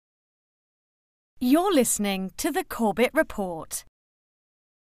You're listening to the Corbett Report.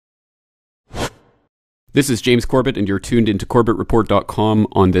 This is James Corbett, and you're tuned into CorbettReport.com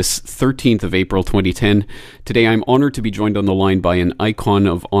on this 13th of April 2010. Today I'm honored to be joined on the line by an icon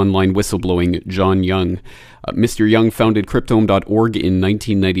of online whistleblowing, John Young. Mr. Young founded Cryptome.org in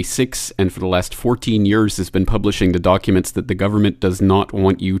 1996, and for the last 14 years has been publishing the documents that the government does not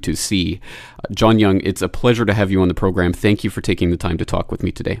want you to see. John Young, it's a pleasure to have you on the program. Thank you for taking the time to talk with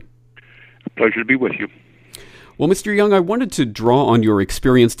me today. A pleasure to be with you. Well, Mr. Young, I wanted to draw on your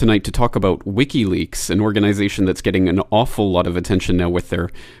experience tonight to talk about WikiLeaks, an organization that's getting an awful lot of attention now with their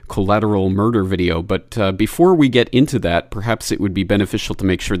collateral murder video. But before we get into that, perhaps it would be beneficial to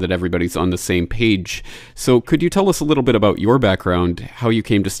make sure that everybody's on the same page. So could you tell us a little bit about your background, how you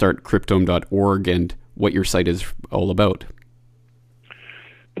came to start Cryptome.org, and what your site is all about?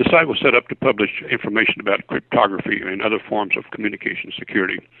 The site was set up to publish information about cryptography and other forms of communication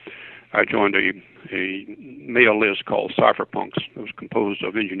security. I joined a mail list called Cypherpunks. It was composed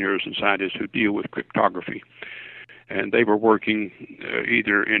of engineers and scientists who deal with cryptography. And they were working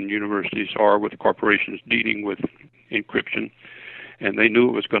either in universities or with corporations dealing with encryption. And they knew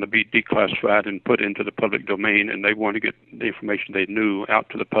it was going to be declassified and put into the public domain, and they wanted to get the information they knew out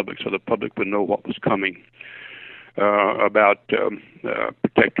to the public so the public would know what was coming about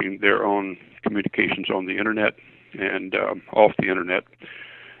protecting their own communications on the Internet and off the Internet.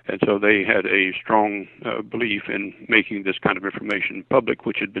 And so they had a strong belief in making this kind of information public,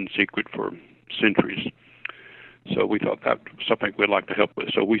 which had been secret for centuries. So we thought that was something we'd like to help with.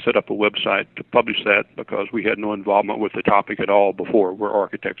 So we set up a website to publish that because we had no involvement with the topic at all before. We're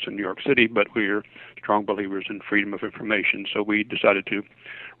architects in New York City, but we're strong believers in freedom of information. So we decided to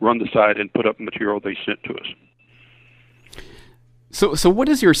run the site and put up material they sent to us. So what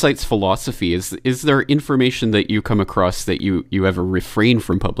is your site's philosophy? Is there information that you come across that you ever refrain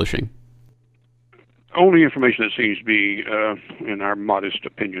from publishing? Only information that seems to be, in our modest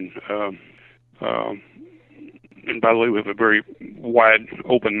opinion, and by the way, we have a very wide,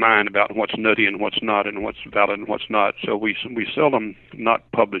 open mind about what's nutty and what's not, and what's valid and what's not. So we seldom not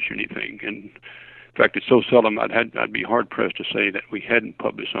publish anything. And in fact, it's so seldom I'd be hard pressed to say that we hadn't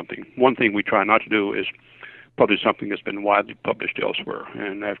published something. One thing we try not to do is publish something that's been widely published elsewhere.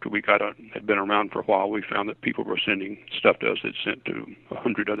 And after we had been around for a while, we found that people were sending stuff to us that's sent to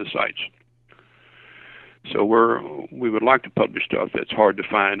 100 other sites. So we would like to publish stuff that's hard to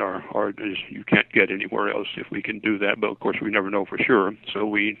find or you can't get anywhere else if we can do that. But of course, we never know for sure. So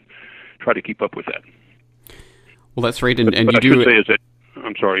we try to keep up with that. Well, that's right. But you do.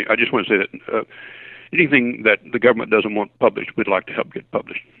 I'm sorry. I just want to say that anything that the government doesn't want published, we'd like to help get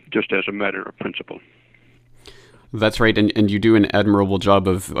published, just as a matter of principle. That's right, and you do an admirable job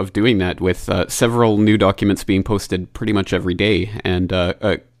of doing that with several new documents being posted pretty much every day. And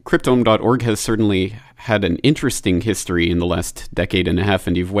Cryptome.org has certainly had an interesting history in the last decade and a half,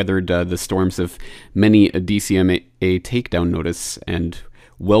 and you've weathered the storms of many a DCMA takedown notice and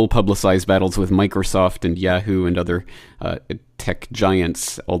well-publicized battles with Microsoft and Yahoo and other tech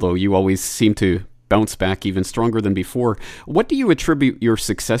giants, although you always seem to bounce back even stronger than before. What do you attribute your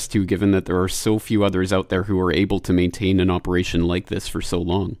success to, given that there are so few others out there who are able to maintain an operation like this for so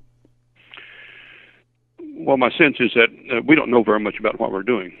long? Well, my sense is that we don't know very much about what we're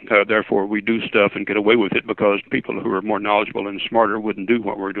doing. Therefore, we do stuff and get away with it because people who are more knowledgeable and smarter wouldn't do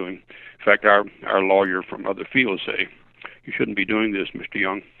what we're doing. In fact, our lawyer from other fields say, "You shouldn't be doing this, Mr.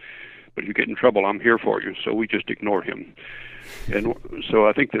 Young, but if you get in trouble, I'm here for you." So we just ignore him. And so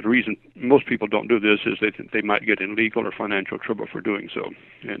I think that the reason most people don't do this is they think they might get in legal or financial trouble for doing so.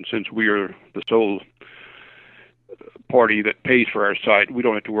 And since we are the sole party that pays for our site, we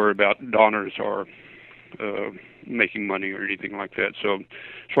don't have to worry about donors or making money or anything like that. So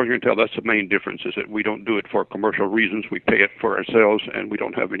as far as you can tell, that's the main difference, is that we don't do it for commercial reasons. We pay it for ourselves, and we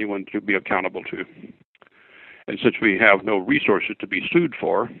don't have anyone to be accountable to. And since we have no resources to be sued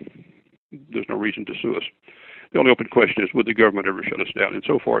for, there's no reason to sue us. The only open question is, would the government ever shut us down? And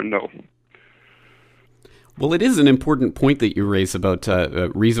so far, no. Well, it is an important point that you raise about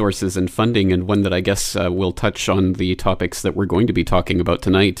resources and funding, and one that I guess will touch on the topics that we're going to be talking about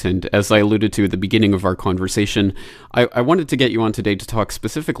tonight. And as I alluded to at the beginning of our conversation, I wanted to get you on today to talk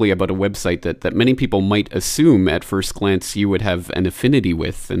specifically about a website that many people might assume at first glance you would have an affinity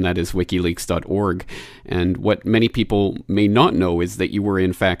with, and that is WikiLeaks.org. And what many people may not know is that you were,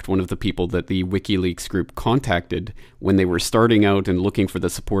 in fact, one of the people that the WikiLeaks group contacted when they were starting out and looking for the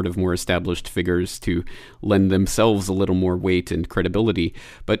support of more established figures to lend themselves a little more weight and credibility.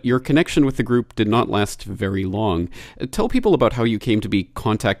 But your connection with the group did not last very long. Tell people about how you came to be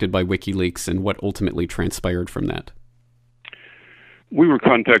contacted by WikiLeaks and what ultimately transpired from that. We were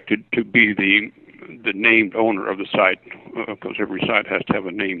contacted to be the the named owner of the site, because every site has to have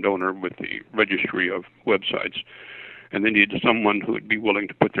a named owner with the registry of websites. And they needed someone who would be willing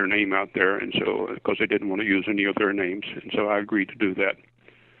to put their name out there, and so because they didn't want to use any of their names, and so I agreed to do that.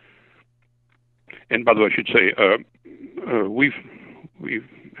 And by the way, I should say we've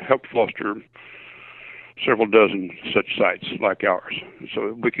helped foster several dozen such sites like ours.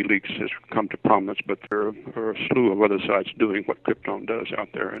 So WikiLeaks has come to prominence, but there are a slew of other sites doing what Cryptome does out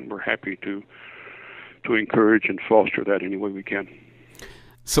there, and we're happy to encourage and foster that any way we can.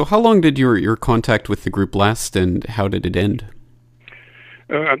 So how long did your contact with the group last, and how did it end?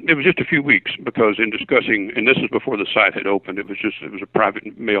 It was just a few weeks, because in discussing, and this is before the site had opened, it was a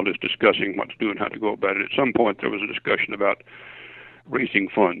private mail list discussing what to do and how to go about it. At some point there was a discussion about raising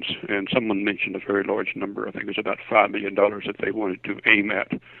funds, and someone mentioned a very large number. I think it was about $5 million that they wanted to aim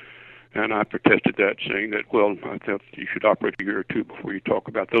at. And I protested that, saying that, well, I thought you should operate a year or two before you talk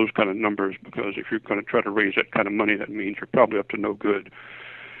about those kind of numbers, because if you're going to try to raise that kind of money, that means you're probably up to no good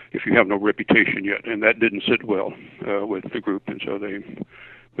if you have no reputation yet. And that didn't sit well with the group, and so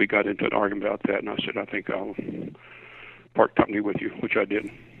we got into an argument about that, and I said, I think I'll part company with you, which I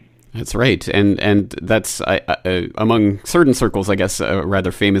did. That's right, and that's among certain circles, I guess, a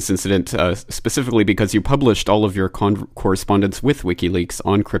rather famous incident, specifically because you published all of your correspondence with WikiLeaks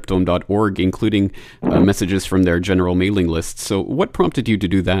on Cryptome.org, including messages from their general mailing list. So what prompted you to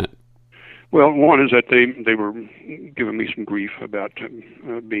do that? Well, one is that they were giving me some grief about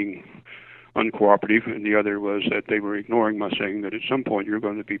being uncooperative, and the other was that they were ignoring my saying that at some point you're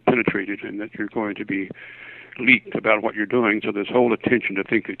going to be penetrated and that you're going to be leaked about what you're doing. So this whole attention to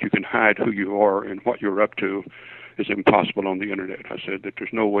think that you can hide who you are and what you're up to is impossible on the internet. I said that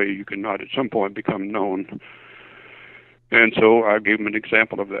there's no way you can not at some point become known. And so I gave them an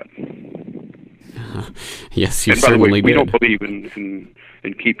example of that. Yes, you and by the certainly way, did. We don't believe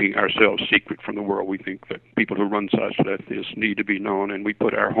in keeping ourselves secret from the world. We think that people who run sites like this need to be known, and we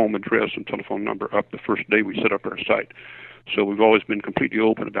put our home address and telephone number up the first day we set up our site. So we've always been completely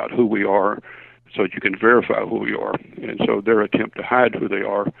open about who we are, so that you can verify who we are. And so their attempt to hide who they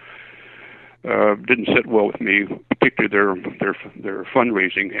are didn't sit well with me, particularly their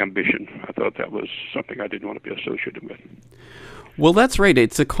fundraising ambition. I thought that was something I didn't want to be associated with. Well, that's right.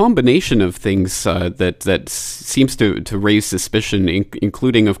 It's a combination of things that seems to raise suspicion,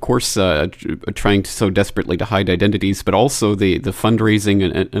 including, of course, trying so desperately to hide identities, but also the fundraising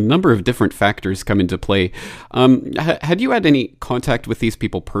and a number of different factors come into play. Had you had any contact with these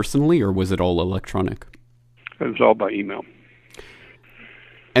people personally, or was it all electronic? It was all by email.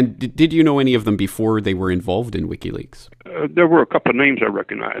 And did you know any of them before they were involved in WikiLeaks? There were a couple of names I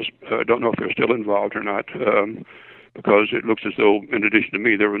recognized. I don't know if they're still involved or not. Because it looks as though, in addition to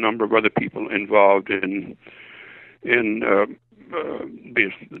me, there were a number of other people involved in the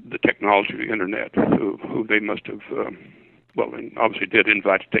technology of the internet who they must have, and obviously did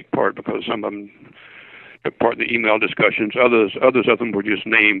invite to take part, because some of them took part in the email discussions. Others of them were just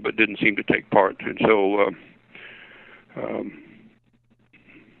named but didn't seem to take part. And so,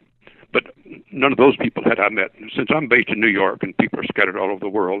 but none of those people had I met. Since I'm based in New York and people are scattered all over the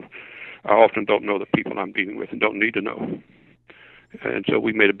world, I often don't know the people I'm dealing with and don't need to know. And so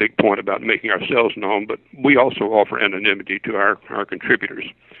we made a big point about making ourselves known, but we also offer anonymity to our contributors.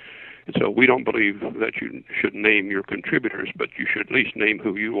 And so we don't believe that you should name your contributors, but you should at least name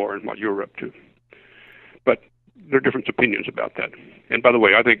who you are and what you're up to. But there are different opinions about that. And by the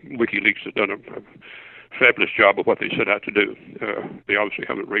way, I think WikiLeaks has done a fabulous job of what they set out to do. They obviously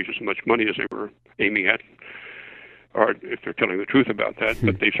haven't raised as much money as they were aiming at, or if they're telling the truth about that,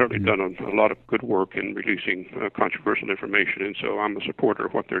 but they've certainly done a lot of good work in releasing controversial information, and so I'm a supporter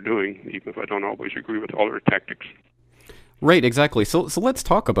of what they're doing, even if I don't always agree with all their tactics. Right, exactly. So let's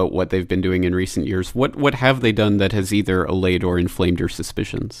talk about what they've been doing in recent years. What have they done that has either allayed or inflamed your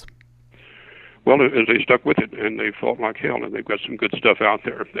suspicions? Well, they stuck with it, and they fought like hell, and they've got some good stuff out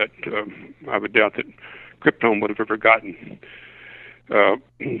there that I would doubt that Cryptome would have ever gotten.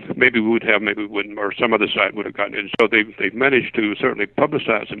 Maybe we would have, maybe we wouldn't, or some other site would have gotten it. So they've managed to certainly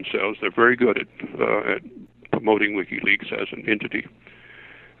publicize themselves. They're very good at promoting WikiLeaks as an entity,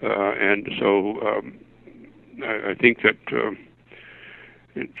 and so I think that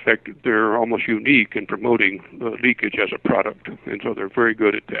in fact they're almost unique in promoting leakage as a product, and so they're very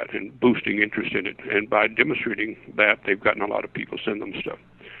good at that and boosting interest in it. And by demonstrating that, they've gotten a lot of people send them stuff,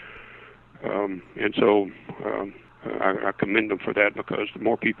 and so. I commend them for that, because the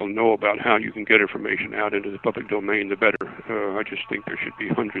more people know about how you can get information out into the public domain, the better. I just think there should be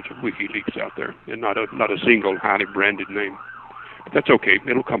hundreds of WikiLeaks out there, and not a single highly branded name. But that's okay;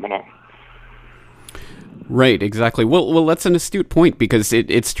 it'll come along. Right, exactly. Well, that's an astute point because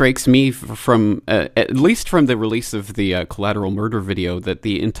it strikes me from at least from the release of the Collateral Murder video that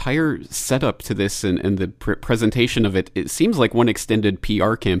the entire setup to this and the presentation of it seems like one extended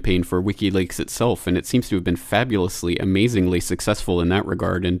PR campaign for WikiLeaks itself, and it seems to have been fabulously, amazingly successful in that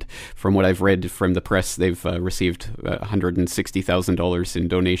regard. And from what I've read from the press, they've received $160,000 in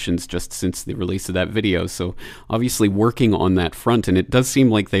donations just since the release of that video. So obviously working on that front, and it does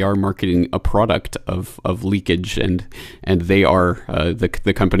seem like they are marketing a product of leakage, and they are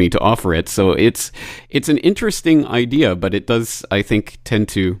the company to offer it. So it's an interesting idea, but it does, I think, tend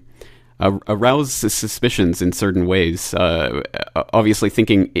to arouse suspicions in certain ways. Obviously,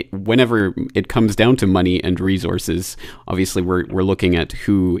 thinking whenever it comes down to money and resources, obviously we're looking at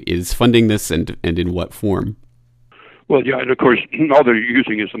who is funding this and in what form. Well, yeah, and of course, all they're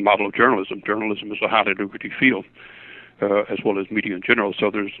using is the model of journalism. Journalism is a highly lucrative field. As well as media in general,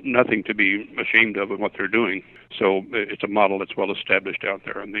 so there's nothing to be ashamed of in what they're doing. So it's a model that's well established out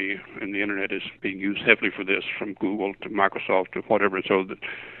there, and the internet is being used heavily for this, from Google to Microsoft to whatever. So that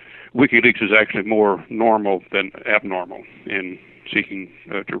WikiLeaks is actually more normal than abnormal in seeking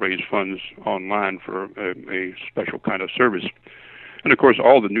to raise funds online for a special kind of service. And of course,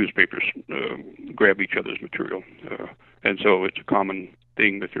 all the newspapers grab each other's material, and so it's a common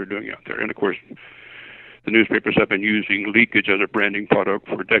thing that they're doing out there. And of course, the newspapers have been using leakage as a branding product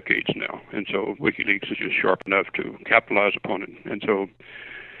for decades now, and so WikiLeaks is just sharp enough to capitalize upon it. And so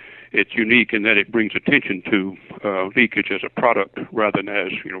it's unique in that it brings attention to leakage as a product rather than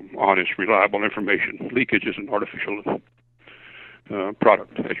as honest, reliable information. Leakage is an artificial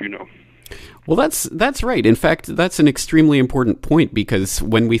product, as you know. Well, that's right. In fact, that's an extremely important point, because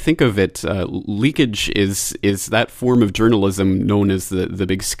when we think of it, leakage is that form of journalism known as the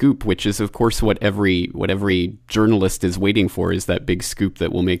big scoop, which is, of course, what every journalist is waiting for, is that big scoop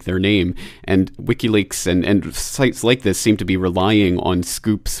that will make their name. And WikiLeaks and sites like this seem to be relying on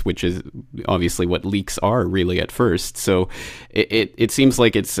scoops, which is obviously what leaks are really at first. So it seems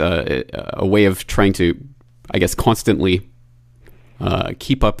like it's a way of trying to, I guess, constantly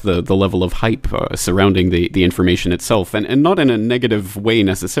keep up the level of hype surrounding the information itself, and not in a negative way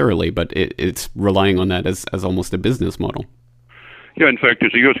necessarily, but it's relying on that as almost a business model. Yeah, in fact,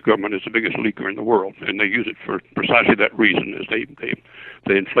 the U.S. government is the biggest leaker in the world, and they use it for precisely that reason, is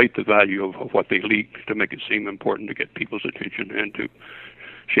they inflate the value of what they leak to make it seem important to get people's attention and to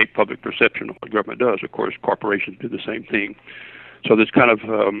shape public perception of what government does. Of course, corporations do the same thing. So this kind of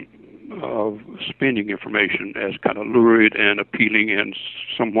spinning information as kind of lurid and appealing and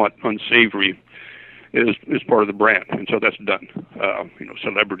somewhat unsavory is part of the brand, and so that's done.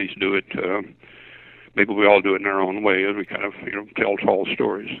 Celebrities do it. Maybe we all do it in our own way as we kind of tell tall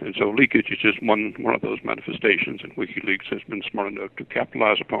stories. And so leakage is just one of those manifestations, and WikiLeaks has been smart enough to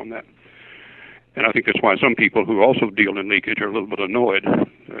capitalize upon that. And I think that's why some people who also deal in leakage are a little bit annoyed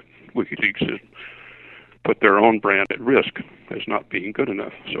that WikiLeaks has put their own brand at risk as not being good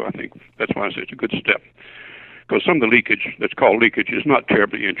enough. So I think that's why I say it's a good step. Because some of the leakage that's called leakage is not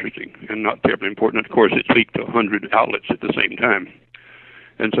terribly interesting and not terribly important. Of course, it's leaked to 100 outlets at the same time.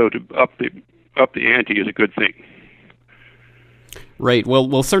 And so to up the ante is a good thing. Right.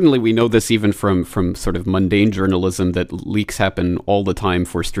 Well, certainly we know this even from sort of mundane journalism, that leaks happen all the time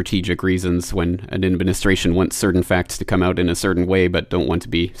for strategic reasons, when an administration wants certain facts to come out in a certain way but don't want to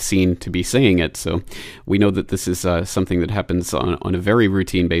be seen to be saying it. So we know that this is something that happens on a very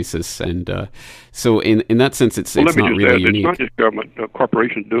routine basis. And so in that sense, it's not really unique. It's not just government.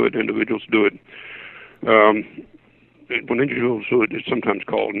 Corporations do it. Individuals do it. When individuals do it, it's sometimes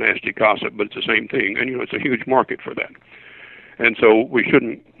called nasty gossip, but it's the same thing. And, it's a huge market for that. And so we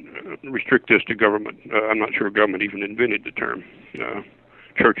shouldn't restrict this to government. I'm not sure government even invented the term.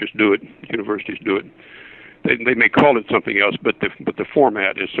 Churches do it. Universities do it. They may call it something else, but the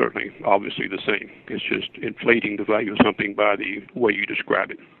format is certainly obviously the same. It's just inflating the value of something by the way you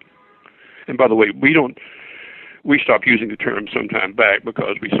describe it. And by the way, we stopped using the term some time back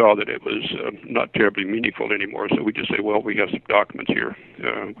because we saw that it was not terribly meaningful anymore. So we just say, well, we have some documents here.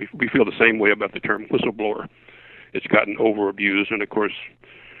 We feel the same way about the term whistleblower. It's gotten over-abused, and of course,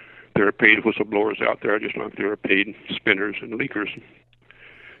 there are paid whistleblowers out there, just like there are paid spinners and leakers.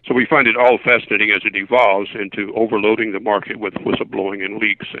 So we find it all fascinating as it evolves into overloading the market with whistleblowing and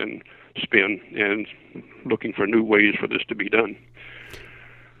leaks and spin, and looking for new ways for this to be done.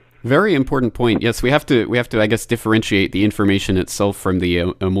 Very important point. Yes, we have to, I guess, differentiate the information itself from the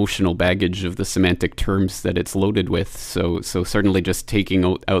emotional baggage of the semantic terms that it's loaded with. So certainly just taking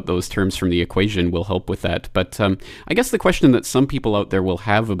out those terms from the equation will help with that. But I guess the question that some people out there will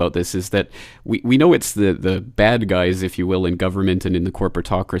have about this is that we know it's the bad guys, if you will, in government and in the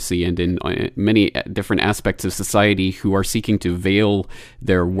corporatocracy and in many different aspects of society who are seeking to veil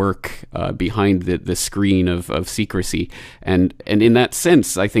their work behind the screen of secrecy. And in that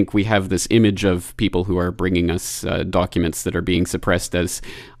sense, I think we have this image of people who are bringing us documents that are being suppressed as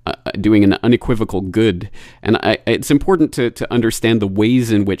doing an unequivocal good. And it's important to understand the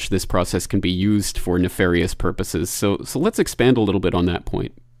ways in which this process can be used for nefarious purposes. So let's expand a little bit on that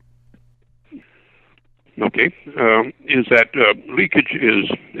point. Okay. Is that leakage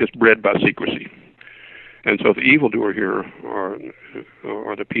is bred by secrecy. And so the evildoer here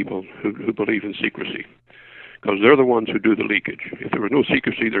are the people who believe in secrecy, because they're the ones who do the leakage. If there was no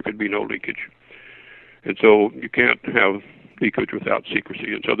secrecy, there could be no leakage. And so you can't have leakage without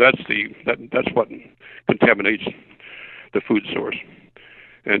secrecy. And so that's what contaminates the food source.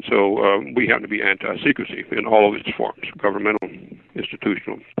 And so we have to be anti-secrecy in all of its forms, governmental,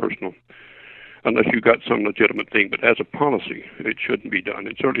 institutional, personal, unless you've got some legitimate thing. But as a policy, it shouldn't be done.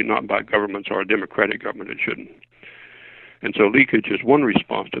 And certainly not by governments or a democratic government. It shouldn't. And so leakage is one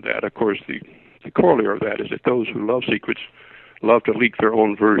response to that. Of course, the corollary of that is that those who love secrets love to leak their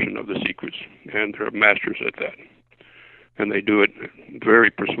own version of the secrets, and they're masters at that. And they do it very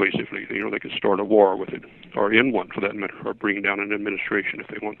persuasively. You know, they can start a war with it, or in one for that matter, or bring down an administration if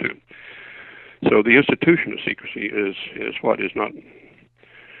they want to. So the institution of secrecy is what is not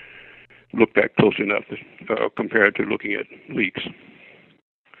looked at closely enough compared to looking at leaks.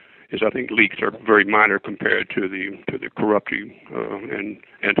 I think leaks are very minor compared to the corrupting and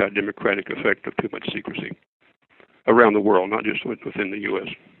anti-democratic effect of too much secrecy around the world, not just within the U.S.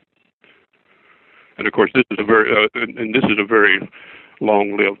 And of course, this is a very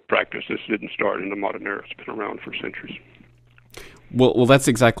long-lived practice. This didn't start in the modern era; it's been around for centuries. Well, that's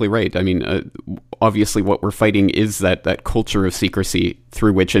exactly right. I mean, obviously what we're fighting is that culture of secrecy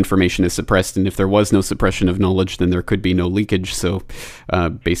through which information is suppressed. And if there was no suppression of knowledge, then there could be no leakage. So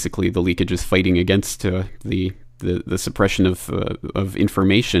basically the leakage is fighting against the suppression of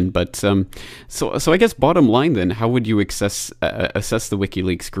information. But so I guess bottom line then, how would you assess the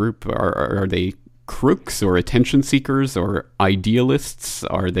WikiLeaks group? Are they crooks or attention seekers or idealists?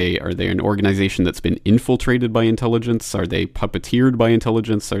 Are they an organization that's been infiltrated by intelligence? Are they puppeteered by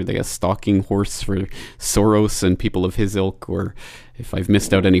intelligence? Are they a stalking horse for Soros and people of his ilk? Or if I've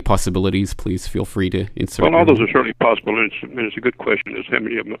missed out any possibilities, please feel free to insert. Well, all those are certainly possible, and it's a good question as how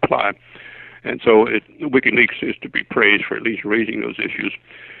many of them apply. And so WikiLeaks is to be praised for at least raising those issues,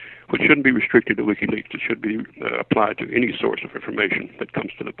 which shouldn't be restricted to WikiLeaks. It should be applied to any source of information that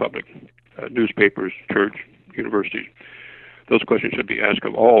comes to the public, newspapers, church, universities. Those questions should be asked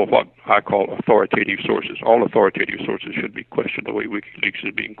of all what I call authoritative sources. All authoritative sources should be questioned the way WikiLeaks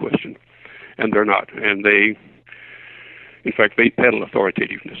is being questioned, and they're not. And in fact, they peddle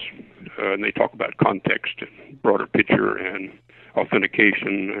authoritativeness, and they talk about context and broader picture and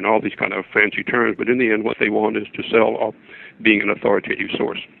authentication and all these kind of fancy terms. But in the end, what they want is to sell being an authoritative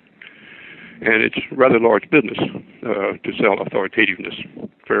source. And it's rather large business to sell authoritativeness,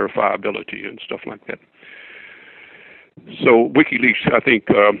 verifiability, and stuff like that. So WikiLeaks, I think,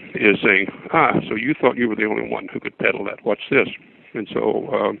 is saying, so you thought you were the only one who could peddle that. What's this? And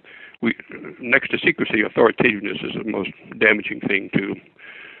so next to secrecy, authoritativeness is the most damaging thing to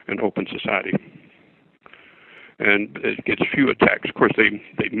an open society. And it gets few attacks. Of course,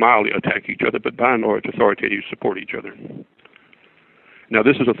 they mildly attack each other, but by and large, authoritatives support each other. Now,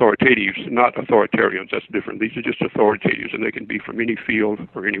 this is authoritatives, not authoritarians. That's different. These are just authoritatives, and they can be from any field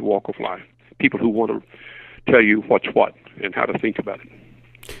or any walk of life. People who want to tell you what's what and how to think about it.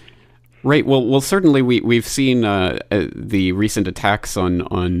 Right. Well, certainly we've seen the recent attacks on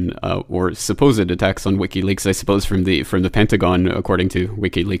or supposed attacks on WikiLeaks, I suppose, from the Pentagon, according to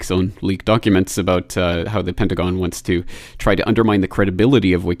WikiLeaks' own leaked documents, about how the Pentagon wants to try to undermine the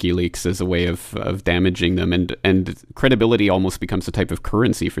credibility of WikiLeaks as a way of damaging them, and credibility almost becomes a type of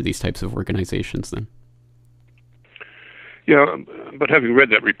currency for these types of organizations. Then. Yeah, but having read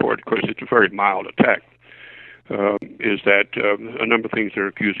that report, of course, it's a very mild attack. Is that a number of things they're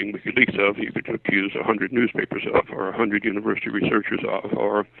accusing WikiLeaks of, you could accuse 100 newspapers of, or 100 university researchers of,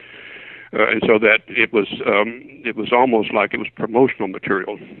 or and so that it was almost like it was promotional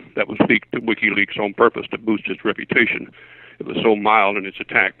material that was leaked to WikiLeaks on purpose to boost its reputation. It was so mild in its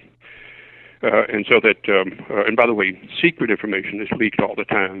attack. And so that, and by the way, secret information is leaked all the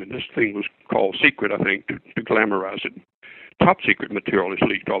time, and this thing was called secret, I think, to glamorize it. top secret material is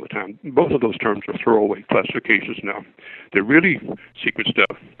leaked all the time. Both of those terms are throwaway classifications now. The really secret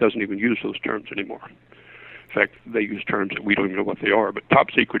stuff doesn't even use those terms anymore. In fact, they use terms that we don't even know what they are. But top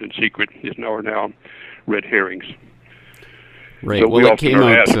secret and secret are now red herrings. Right. So well, it came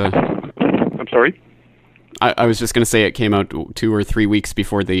out. I'm sorry? I was just going to say it came out 2 or 3 weeks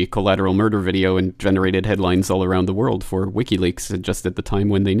before the Collateral Murder video and generated headlines all around the world for WikiLeaks just at the time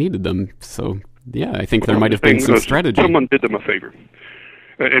when they needed them. So, yeah, I think there might have been some strategy. Someone did them a favor.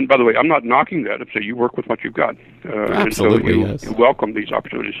 And by the way, I'm not knocking that. I'm saying you work with what you've got. Absolutely, and so you welcome these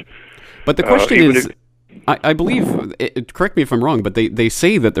opportunities. But the question is... I believe, correct me if I'm wrong, but they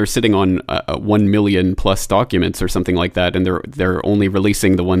say that they're sitting on 1 million plus documents or something like that, and they're only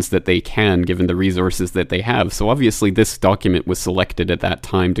releasing the ones that they can, given the resources that they have. So obviously this document was selected at that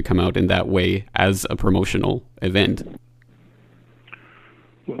time to come out in that way as a promotional event.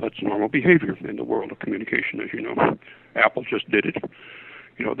 Well, that's normal behavior in the world of communication, as you know. Apple just did it.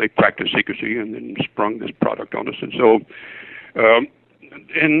 You know, they practiced secrecy and then sprung this product on us. And so...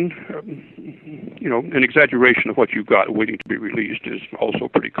 an exaggeration of what you've got waiting to be released is also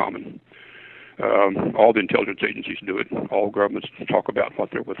pretty common. All the intelligence agencies do it. All governments talk about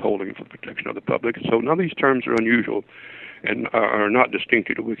what they're withholding for the protection of the public. So none of these terms are unusual and are not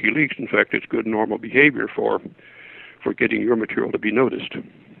distinctive to WikiLeaks. In fact, it's good normal behavior for getting your material to be noticed.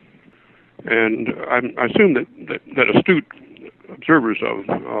 And I assume that astute observers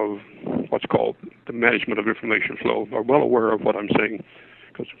of what's called the management of information flow are well aware of what I'm saying,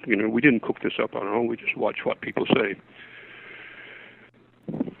 because we didn't cook this up on our own. We just watch what people say,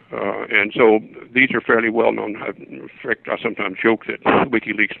 and so these are fairly well known. In fact, I sometimes joke that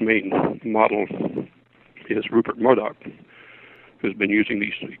WikiLeaks' main model is Rupert Murdoch, who's been using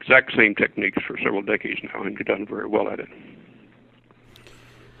these exact same techniques for several decades now and done very well at it.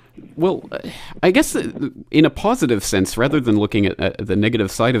 Well, I guess in a positive sense, rather than looking at the negative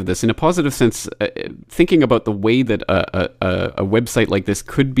side of this, in a positive sense, thinking about the way that a website like this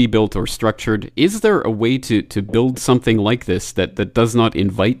could be built or structured, is there a way to build something like this that does not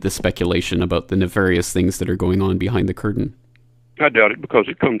invite the speculation about the nefarious things that are going on behind the curtain? I doubt it, because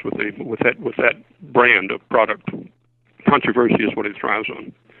it comes with that brand of product. Controversy is what it thrives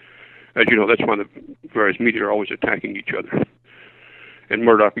on. As you know, that's why the various media are always attacking each other. And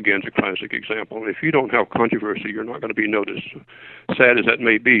Murdoch, again, is a classic example. If you don't have controversy, you're not going to be noticed. Sad as that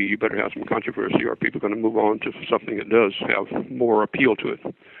may be, you better have some controversy, or people are going to move on to something that does have more appeal to it.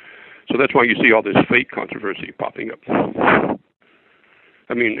 So that's why you see all this fake controversy popping up.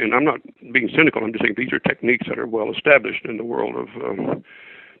 I mean, and I'm not being cynical. I'm just saying these are techniques that are well established in the world of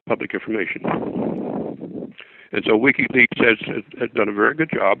public information. And so WikiLeaks has done a very good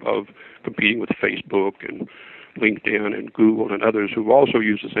job of competing with Facebook and LinkedIn and Google and others who've also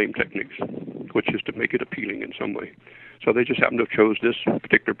used the same techniques, which is to make it appealing in some way. So they just happen to have chose this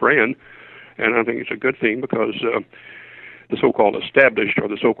particular brand, and I think it's a good thing, because the so-called established or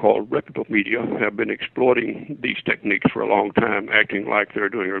the so-called reputable media have been exploiting these techniques for a long time, acting like they're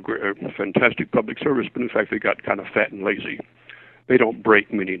doing a fantastic public service, but in fact they got kind of fat and lazy. They don't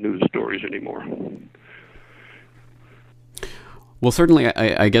break many news stories anymore. Well, certainly,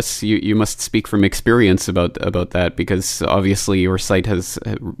 I guess you must speak from experience about that, because obviously your site has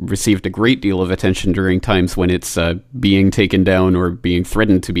received a great deal of attention during times when it's being taken down or being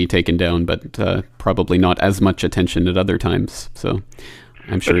threatened to be taken down, but probably not as much attention at other times. So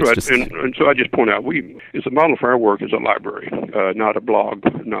I'm sure That's it's right. just... And so I just point out, it's a model for our work is a library, not a blog,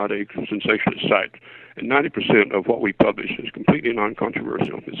 not a sensationalist site. And 90% of what we publish is completely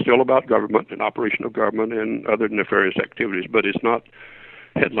non-controversial. It's still about government and operation of government and other nefarious activities, but it's not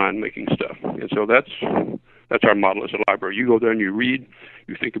headline-making stuff. And so that's our model as a library. You go there and you read,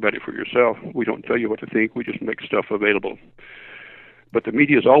 you think about it for yourself. We don't tell you what to think. We just make stuff available. But the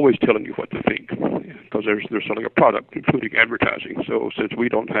media is always telling you what to think, because they're selling a product, including advertising. So since we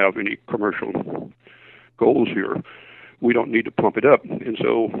don't have any commercial goals here, we don't need to pump it up. And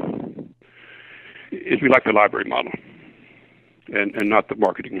so we like the library model and not the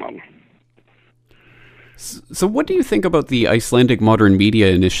marketing model. So what do you think about the Icelandic Modern Media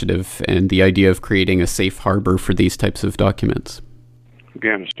Initiative and the idea of creating a safe harbor for these types of documents?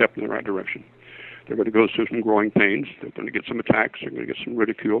 Again, a step in the right direction. They're going to go through some growing pains. They're going to get some attacks. They're going to get some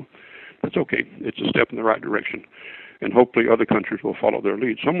ridicule. That's okay. It's a step in the right direction. And hopefully other countries will follow their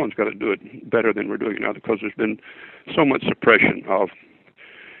lead. Someone's got to do it better than we're doing it now, because there's been so much suppression of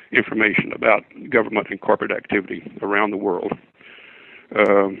information about government and corporate activity around the world,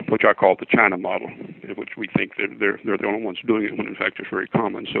 which I call the China model, in which we think that they're the only ones doing it, when in fact it's very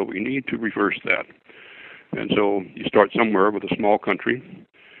common. So we need to reverse that. And so you start somewhere with a small country,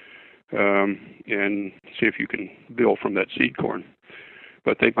 and see if you can build from that seed corn.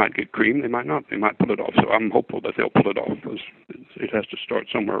 But they might get cream, they might not. They might pull it off. So I'm hopeful that they'll pull it off, because it has to start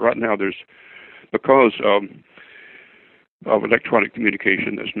somewhere. Right now, because of electronic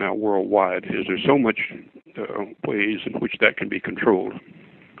communication that's now worldwide, there's so much ways in which that can be controlled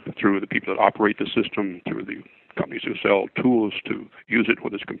through the people that operate the system, through the companies who sell tools to use it,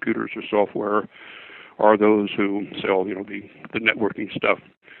 whether it's computers or software, or those who sell, the networking stuff.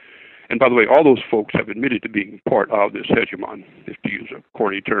 And by the way, all those folks have admitted to being part of this hegemon, if to use a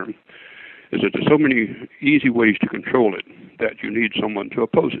corny term, is that there's so many easy ways to control it that you need someone to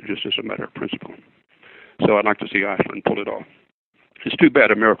oppose it, just as a matter of principle. So I'd like to see Iceland pull it off. It's too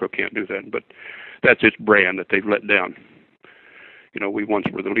bad America can't do that, but that's its brand that they've let down. We once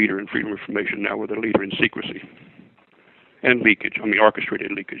were the leader in freedom of information, now we're the leader in secrecy and leakage,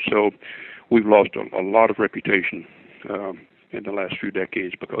 orchestrated leakage. So we've lost a lot of reputation in the last few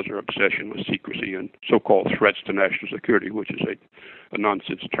decades because of our obsession with secrecy and so-called threats to national security, which is a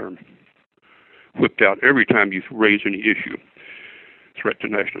nonsense term, whipped out every time you raise any issue. Threat to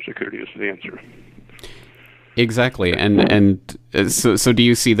national security is the answer. Exactly, and so do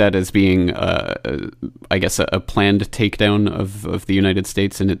you see that as being, I guess, a planned takedown of the United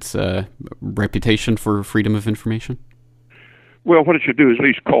States and its reputation for freedom of information? Well, what it should do is at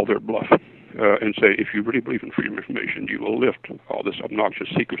least call their bluff and say, if you really believe in freedom of information, you will lift all this obnoxious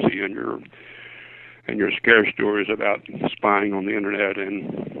secrecy and your scare stories about spying on the internet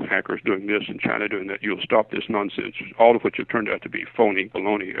and hackers doing this and China doing that. You'll stop this nonsense, all of which have turned out to be phony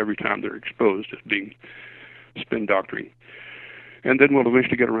baloney every time they're exposed as being spin doctrine. And then we'll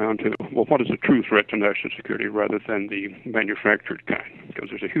eventually get around to, what is a true threat to national security rather than the manufactured kind? Because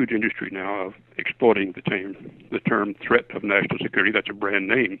there's a huge industry now of exploiting the term threat of national security. That's a brand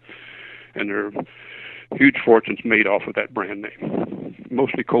name. And there are huge fortunes made off of that brand name.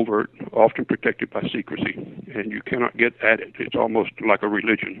 Mostly covert, often protected by secrecy. And you cannot get at it. It's almost like a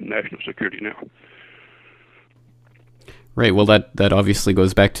religion, national security now. Right. Well, that obviously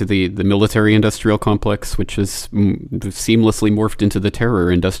goes back to the military-industrial complex, which is seamlessly morphed into the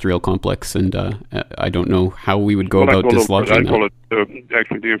terror-industrial complex, and I don't know how we would go about dislodging that. I call it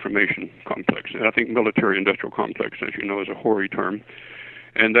actually the information complex. And I think military-industrial complex, as you know, is a hoary term.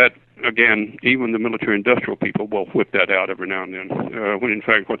 And that, again, even the military-industrial people will whip that out every now and then, when in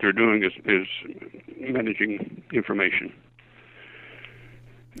fact what they're doing is managing information.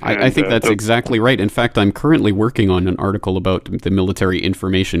 I think that's exactly right. In fact, I'm currently working on an article about the military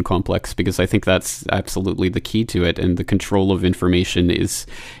information complex because I think that's absolutely the key to it. And the control of information is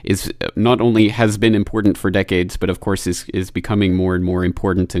not only has been important for decades, but of course is becoming more and more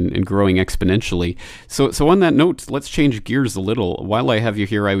important and growing exponentially. So on that note, let's change gears a little. While I have you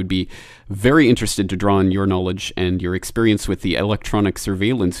here, I would be very interested to draw on your knowledge and your experience with the electronic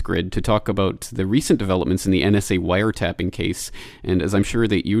surveillance grid to talk about the recent developments in the NSA wiretapping case. And as I'm sure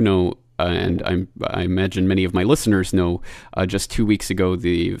that you know, and I imagine many of my listeners know, just 2 weeks ago,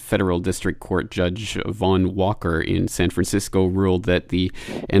 the federal district court judge Vaughn Walker in San Francisco ruled that the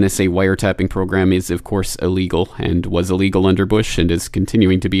NSA wiretapping program is, of course, illegal and was illegal under Bush and is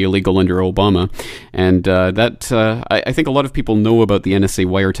continuing to be illegal under Obama. And I think a lot of people know about the NSA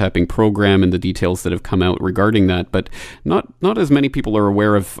wiretapping program and the details that have come out regarding that, but not as many people are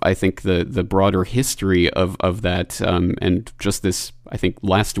aware of, I think, the broader history of that, and just this, I think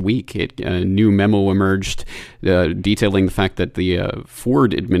last week, a new memo emerged detailing the fact that the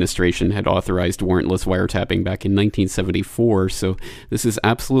Ford administration had authorized warrantless wiretapping back in 1974. So this is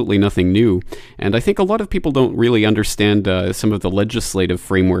absolutely nothing new. And I think a lot of people don't really understand some of the legislative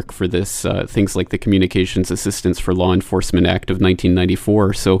framework for this, things like the Communications Assistance for Law Enforcement Act of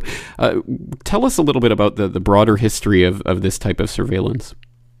 1994. So tell us a little bit about the broader history of this type of surveillance.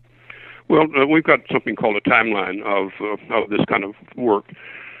 Well, we've got something called a timeline of this kind of work,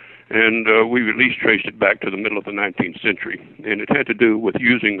 and we've at least traced it back to the middle of the 19th century, and it had to do with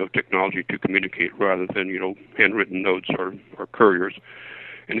using of technology to communicate rather than, handwritten notes or couriers.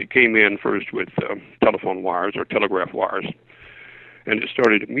 And it came in first with telephone wires or telegraph wires, and it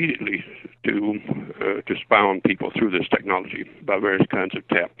started immediately to spy on people through this technology by various kinds of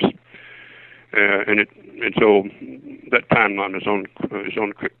taps. And so that timeline is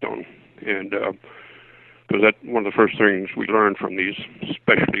on Krypton. And because that's one of the first things we learned from these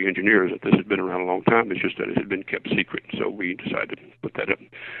specialty engineers, that this had been around a long time. It's just that it had been kept secret. So we decided to put that up.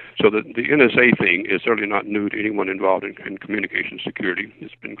 So the NSA thing is certainly not new to anyone involved in communication security.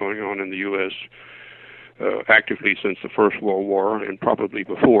 It's been going on in the U.S. Actively since the First World War and probably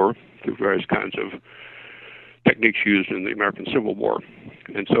before, through various kinds of techniques used in the American Civil War.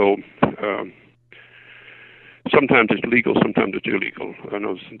 And so sometimes it's legal, sometimes it's illegal. I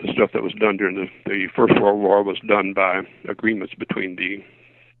know the stuff that was done during the First World War was done by agreements between the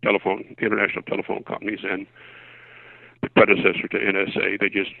international telephone companies and the predecessor to NSA. They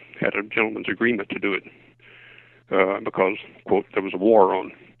just had a gentleman's agreement to do it because, quote, there was a war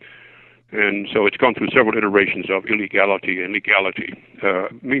on. And so it's gone through several iterations of illegality and legality.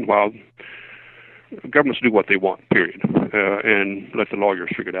 Meanwhile, governments do what they want, period, and let the lawyers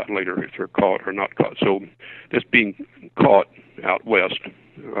figure it out later if they're caught or not caught. So this being caught out west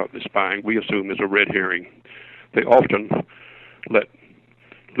of the spying, we assume is a red herring. They often let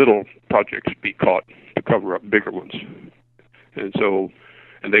little projects be caught to cover up bigger ones.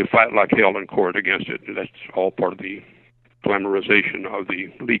 And they fight like hell in court against it. That's all part of the glamorization of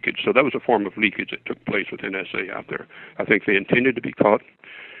the leakage. So that was a form of leakage that took place with NSA out there. I think they intended to be caught,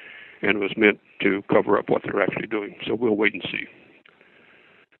 and it was meant to cover up what they're actually doing. So we'll wait and see.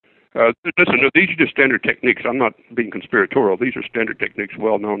 Listen, these are just standard techniques. I'm not being conspiratorial. These are standard techniques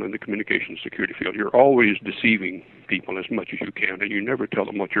well known in the communications security field. You're always deceiving people as much as you can, and you never tell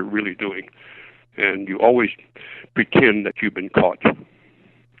them what you're really doing. And you always pretend that you've been caught.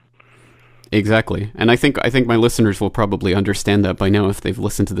 Exactly. And I think my listeners will probably understand that by now if they've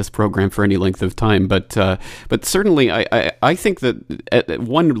listened to this program for any length of time. But certainly I think that at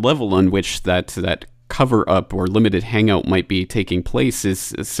one level on which that cover up or limited hangout might be taking place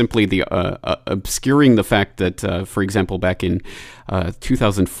is simply the obscuring the fact that, for example, back in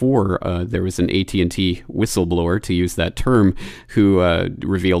 2004, there was an AT&T whistleblower, to use that term, who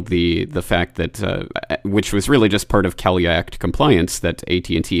revealed the fact that, which was really just part of CALIA Act compliance, that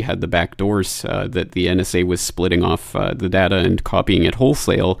AT&T had the back doors, that the NSA was splitting off the data and copying it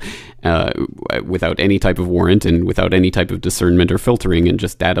wholesale without any type of warrant and without any type of discernment or filtering, and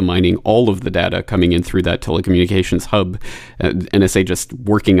just data mining all of the data coming in through that telecommunications hub, NSA just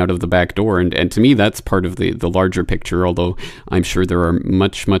working out of the back door. And to me, that's part of the larger picture, although I'm sure there are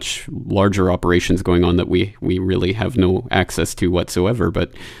much, much larger operations going on that we really have no access to whatsoever.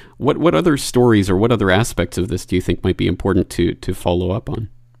 But what other stories or what other aspects of this do you think might be important to follow up on?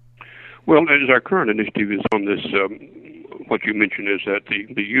 Well, as our current initiative is on this, what you mentioned is that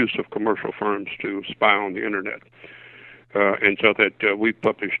the use of commercial firms to spy on the Internet. And so that we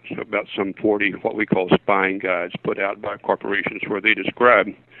published about some 40 what we call spying guides put out by corporations where they describe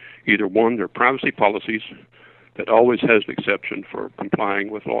either one, their privacy policies that always has an exception for complying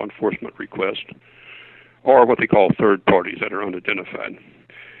with law enforcement requests, or what they call third parties that are unidentified.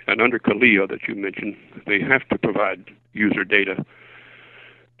 And under CALIA that you mentioned, they have to provide user data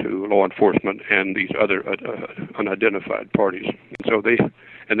to law enforcement and these other unidentified parties.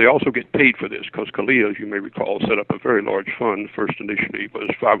 And they also get paid for this because CALIA, as you may recall, set up a very large fund. First initially was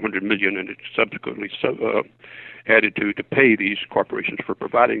 $500 million, and it subsequently added to pay these corporations for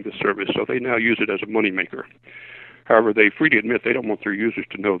providing the service. So they now use it as a moneymaker. However, they freely admit they don't want their users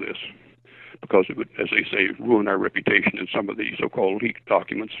to know this because it would, as they say, ruin our reputation in some of these so-called leaked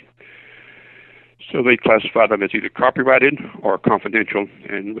documents. So they classify them as either copyrighted or confidential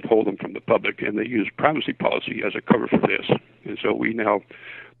and withhold them from the public, and they use privacy policy as a cover for this. And so we now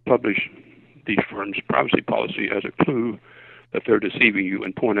publish these firms' privacy policy as a clue that they're deceiving you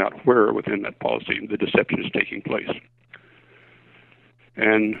and point out where within that policy the deception is taking place.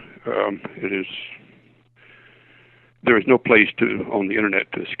 And there is no place on the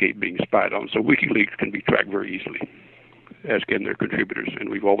Internet to escape being spied on. So WikiLeaks can be tracked very easily, as can their contributors. And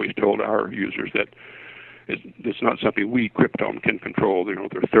we've always told our users that it's not something we, Krypton, can control. There are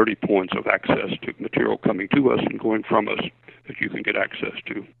 30 points of access to material coming to us and going from us that you can get access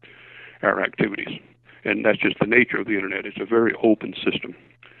to our activities. And that's just the nature of the Internet. It's a very open system.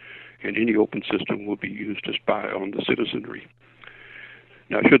 And any open system will be used to spy on the citizenry.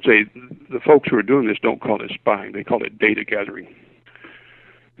 Now, I should say, the folks who are doing this don't call it spying. They call it data gathering.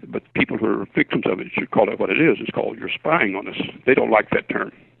 But people who are victims of it should call it what it is. It's called you're spying on us. They don't like that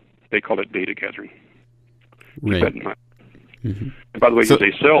term. They call it data gathering. Right. Keep that in mind. Mm-hmm. And by the way,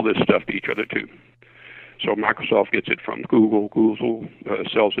 they sell this stuff to each other too. So Microsoft gets it from Google. Google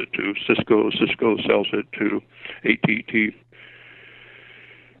sells it to Cisco. Cisco sells it to AT&T.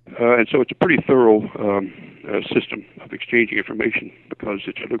 And so it's a pretty thorough system of exchanging information because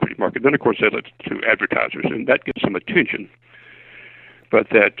it's a lucrative market. Then, of course, they sell it to advertisers, and that gets some attention. But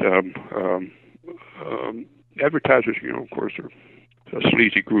that advertisers, of course, are a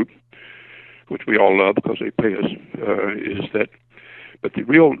sleazy group, which we all love because they pay us, is that. But the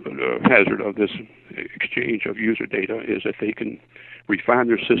real hazard of this exchange of user data is that they can refine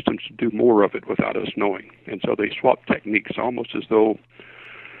their systems to do more of it without us knowing. And so they swap techniques almost as though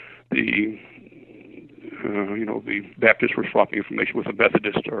the the Baptists were swapping information with the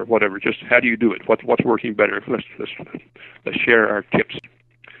Methodists or whatever. Just how do you do it? What's working better? Let's share our tips.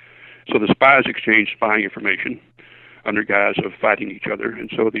 So the spies exchange spying information under guise of fighting each other, and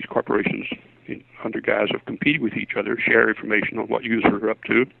so these corporations, under guise of competing with each other, share information on what users are up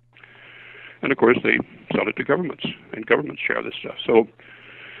to. And of course, they sell it to governments, and governments share this stuff. So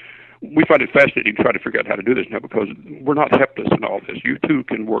we find it fascinating to try to figure out how to do this now, because we're not helpless in all this. You too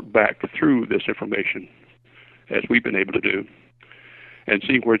can work back through this information, as we've been able to do, and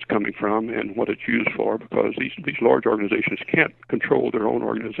see where it's coming from and what it's used for, because these large organizations can't control their own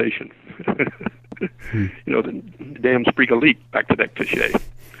organization. The damn spreek a leak, back to that cliche.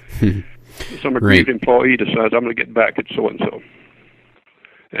 Some aggrieved employee decides, I'm going to get back at so-and-so.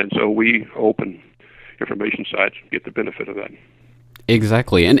 And so we open information sites and get the benefit of that.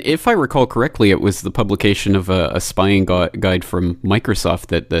 Exactly. And if I recall correctly, it was the publication of a spying guide from Microsoft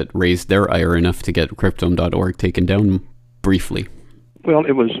that raised their ire enough to get Cryptome.org taken down briefly. Well,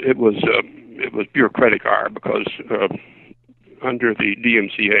 it was bureaucratic ire, because under the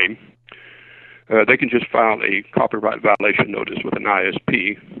DMCA, they can just file a copyright violation notice with an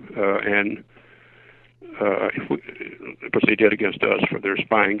ISP, and because they did against us for their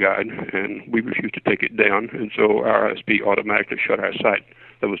spying guide, and we refused to take it down, and so our ISP automatically shut our site.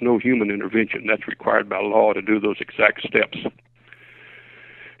 There was no human intervention. That's required by law to do those exact steps.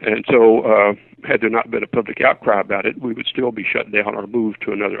 And so had there not been a public outcry about it, we would still be shut down or moved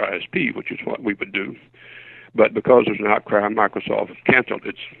to another ISP, which is what we would do. But because there's an outcry, Microsoft canceled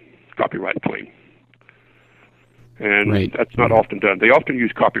its copyright claim. And that's not often done. They often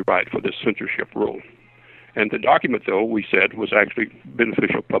use copyright for this censorship rule. And the document, though, we said was actually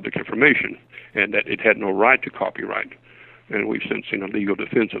beneficial public information, and that it had no right to copyright. And we've since seen a legal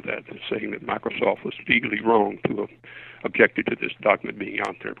defense of that, saying that Microsoft was legally wrong to have objected to this document being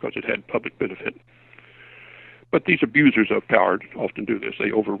out there because it had public benefit. But these abusers of power often do this.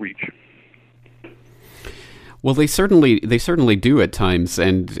 They overreach. Well, they certainly do at times,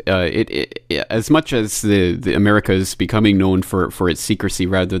 and as much as the America is becoming known for its secrecy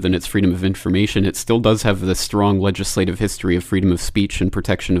rather than its freedom of information, it still does have the strong legislative history of freedom of speech and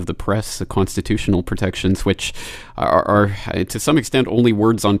protection of the press, the constitutional protections, which are to some extent only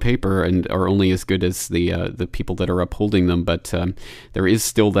words on paper and are only as good as the people that are upholding them. But there is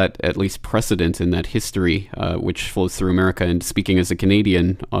still that at least precedent in that history which flows through America. And speaking as a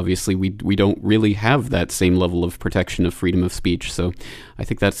Canadian, obviously we don't really have that same level of protection of freedom of speech. So I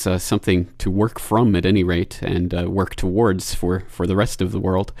think that's something to work from at any rate, and work towards for the rest of the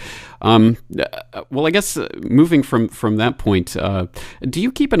world. Well, I guess moving from that point, do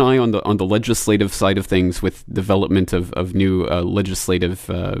you keep an eye on the legislative side of things with development of new legislative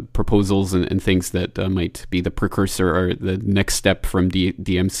proposals and things that might be the precursor or the next step from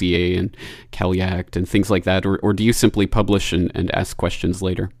DMCA and CALI Act and things like that, or do you simply publish and ask questions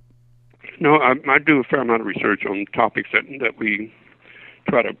later? No, I do a fair amount of research on topics that we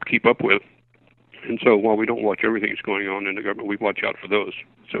try to keep up with. And so while we don't watch everything that's going on in the government, we watch out for those.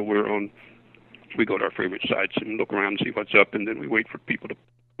 So we go to our favorite sites and look around and see what's up, and then we wait for people to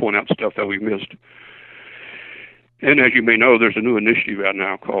point out stuff that we missed. And as you may know, there's a new initiative out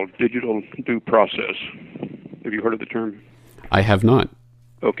now called Digital Due Process. Have you heard of the term? I have not.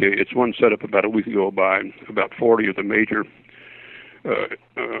 Okay, it's one set up about a week ago by about 40 of the major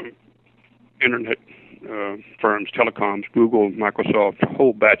internet firms, telecoms, Google, Microsoft, a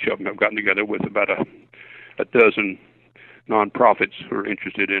whole batch of them have gotten together with about a dozen nonprofits who are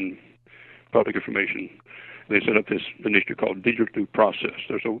interested in public information. They set up this initiative called Digital Due Process.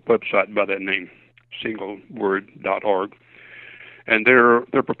 There's a website by that name, singleword.org, and they're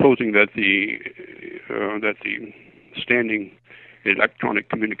proposing that the Standing Electronic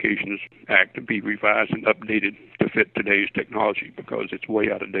Communications Act be revised and updated to fit today's technology, because it's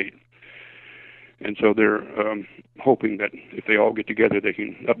way out of date. And so they're hoping that if they all get together, they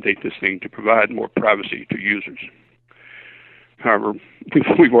can update this thing to provide more privacy to users. However,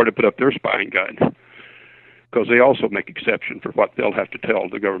 we've already put up their spying guide, because they also make exception for what they'll have to tell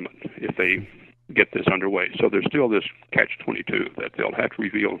the government if they get this underway. So there's still this catch-22 that they'll have to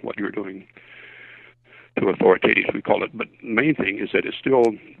reveal what you're doing to authorities, we call it. But the main thing is that it's still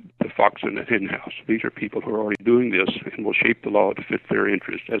the fox in the hen house. These are people who are already doing this and will shape the law to fit their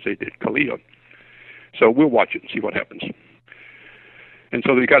interests, as they did CALIA. So we'll watch it and see what happens. And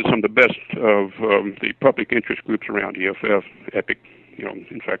so they got some of the best of the public interest groups around, EFF, EPIC,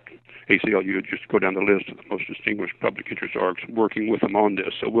 in fact, ACLU, just go down the list of the most distinguished public interest orgs working with them on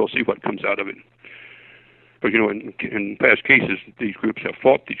this. So we'll see what comes out of it. But, in past cases, these groups have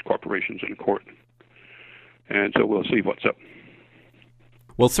fought these corporations in court. And so we'll see what's up.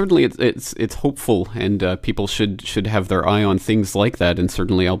 Well, certainly it's hopeful, and people should have their eye on things like that. And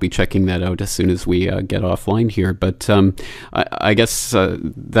certainly, I'll be checking that out as soon as we get offline here. But I guess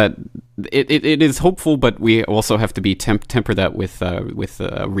that it is hopeful, but we also have to be temper that with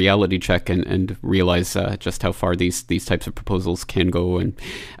a reality check and realize just how far these types of proposals can go. And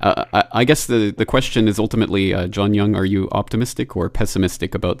I guess the question is ultimately, John Young, are you optimistic or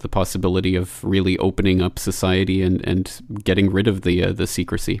pessimistic about the possibility of really opening up society and getting rid of the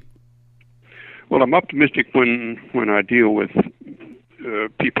secrecy? Well, I'm optimistic when I deal with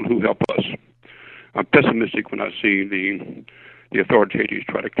people who help us. I'm pessimistic when I see the authorities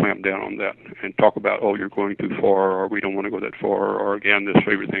try to clamp down on that and talk about, oh, you're going too far, or we don't want to go that far, or again, this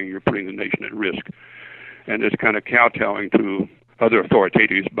favorite thing, you're putting the nation at risk. And this kind of kowtowing to other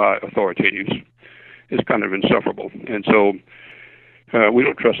authorities by authorities is kind of insufferable. And so we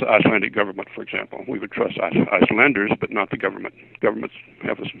don't trust the Icelandic government, for example. We would trust Icelanders, but not the government. Governments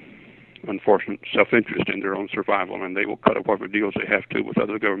have this unfortunate self-interest in their own survival, and they will cut up whatever deals they have to with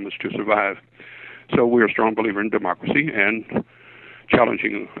other governments to survive. So we're a strong believer in democracy and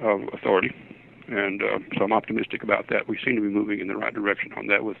challenging of authority. And so I'm optimistic about that. We seem to be moving in the right direction on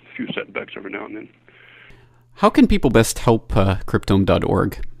that with a few setbacks every now and then. How can people best help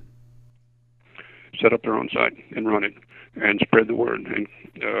Cryptome.org? Set up their own site and run it and spread the word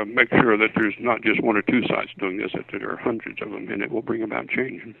and make sure that there's not just one or two sites doing this, that there are hundreds of them, and it will bring about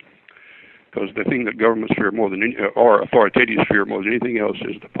change. Because the thing that governments fear more than or authorities fear more than anything else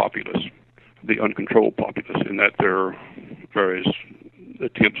is the populace, the uncontrolled populace, and that their various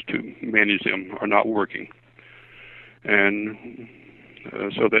attempts to manage them are not working. And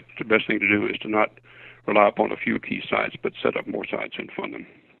so that the best thing to do is to not rely upon a few key sites, but set up more sites and fund them,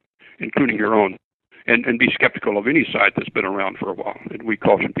 including your own. And be skeptical of any site that's been around for a while. And we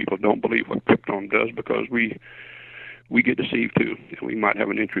caution people, don't believe what Cryptome does, because we get deceived too. And we might have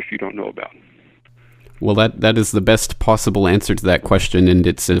an interest you don't know about. Well, that is the best possible answer to that question, and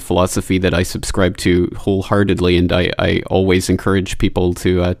it's a philosophy that I subscribe to wholeheartedly, and I always encourage people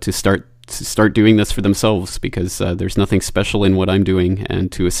to start doing this for themselves, because there's nothing special in what I'm doing,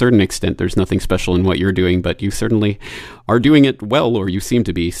 and to a certain extent there's nothing special in what you're doing, but you certainly are doing it well, or you seem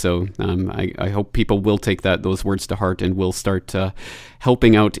to be. So I hope people will take those words to heart and will start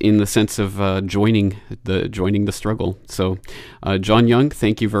helping out in the sense of joining the struggle. So John Young,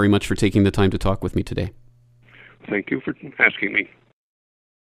 thank you very much for taking the time to talk with me today. Thank you for asking me.